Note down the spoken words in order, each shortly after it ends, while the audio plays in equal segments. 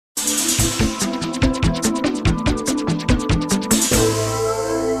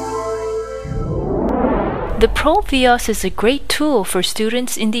The proVEOS is a great tool for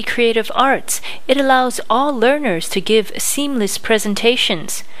students in the creative arts. It allows all learners to give seamless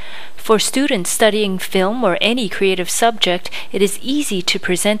presentations. For students studying film or any creative subject, it is easy to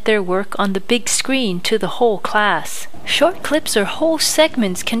present their work on the big screen to the whole class. Short clips or whole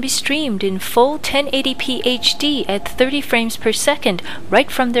segments can be streamed in full 1080p HD at 30 frames per second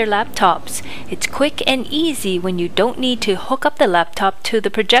right from their laptops. It's quick and easy when you don't need to hook up the laptop to the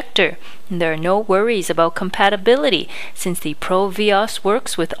projector. And there are no worries about compatibility since the proVEOS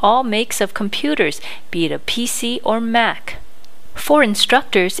works with all makes of computers, be it a PC or Mac. For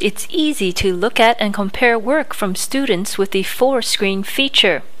instructors, it's easy to look at and compare work from students with the 4-screen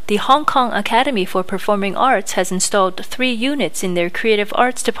feature. The Hong Kong Academy for Performing Arts has installed 3 units in their creative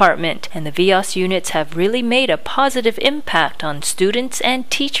arts department, and the VEOS units have really made a positive impact on students and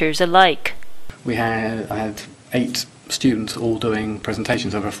teachers alike. I had 8 students all doing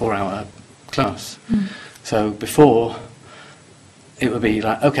presentations over a 4-hour class. So before, it would be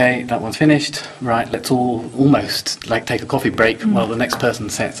like, okay, that one's finished, right, let's all almost like take a coffee break while the next person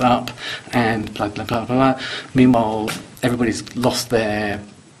sets up, and blah, blah, blah, blah, blah. Meanwhile, everybody's lost their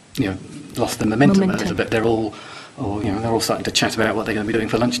momentum a little bit. They're all starting to chat about what they're going to be doing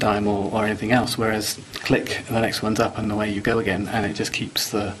for lunchtime or anything else, whereas click, the next one's up and away you go again, and it just keeps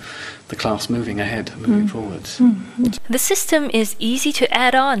the class moving ahead, moving forwards. The system is easy to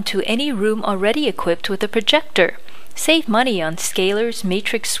add on to any room already equipped with a projector. Save money on scalers,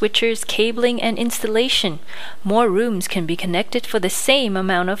 matrix switchers, cabling, and installation. More rooms can be connected for the same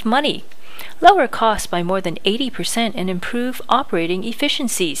amount of money. Lower costs by more than 80% and improve operating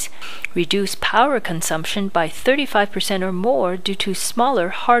efficiencies. Reduce power consumption by 35% or more due to smaller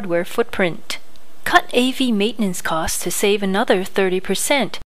hardware footprint. Cut AV maintenance costs to save another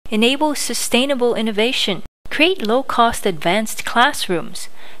 30%. Enable sustainable innovation. Create low-cost advanced classrooms.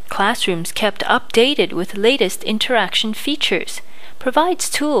 Classrooms kept updated with latest interaction features. Provides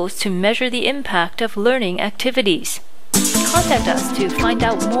tools to measure the impact of learning activities. Contact us to find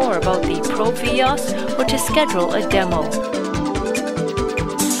out more about the proVEOS or to schedule a demo.